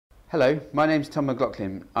Hello, my name's Tom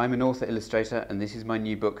McLaughlin. I'm an author illustrator and this is my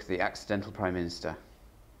new book, The Accidental Prime Minister.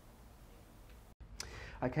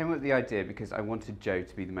 I came up with the idea because I wanted Joe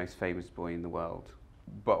to be the most famous boy in the world.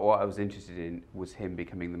 But what I was interested in was him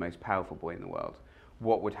becoming the most powerful boy in the world.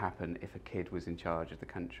 What would happen if a kid was in charge of the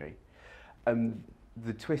country?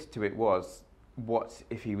 The twist to it was, what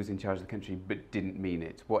if he was in charge of the country but didn't mean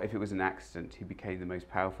it? What if it was an accident? He became the most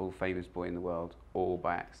powerful, famous boy in the world, all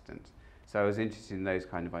by accident. So I was interested in those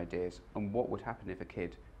kind of ideas. And what would happen if a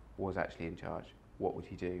kid was actually in charge? What would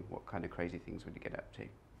he do? What kind of crazy things would he get up to?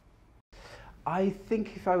 I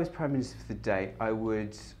think if I was Prime Minister for the day, I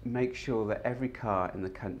would make sure that every car in the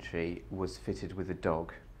country was fitted with a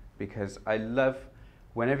dog. Because I love,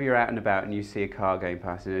 whenever you're out and about and you see a car going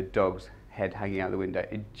past and a dog's head hanging out the window,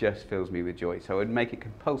 it just fills me with joy. So I would make it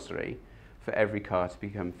compulsory for every car to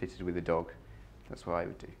become fitted with a dog. That's what I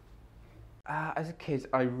would do. As a kid,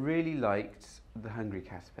 I really liked The Hungry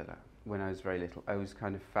Caterpillar when I was very little. I was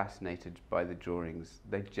kind of fascinated by the drawings.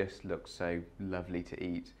 They just looked so lovely to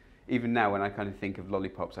eat. Even now, when I kind of think of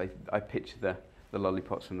lollipops, I picture the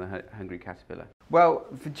lollipops from The Hungry Caterpillar. Well,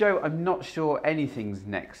 for Joe, I'm not sure anything's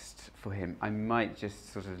next for him. I might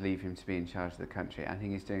just sort of leave him to be in charge of the country. I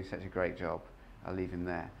think he's doing such a great job. I'll leave him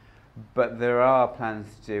there. But there are plans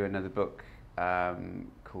to do another book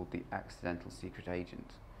called The Accidental Secret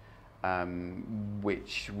Agent.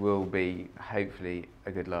 Which will be hopefully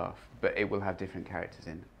a good laugh, but it will have different characters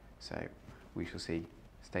in, so we shall see.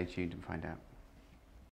 Stay tuned and find out.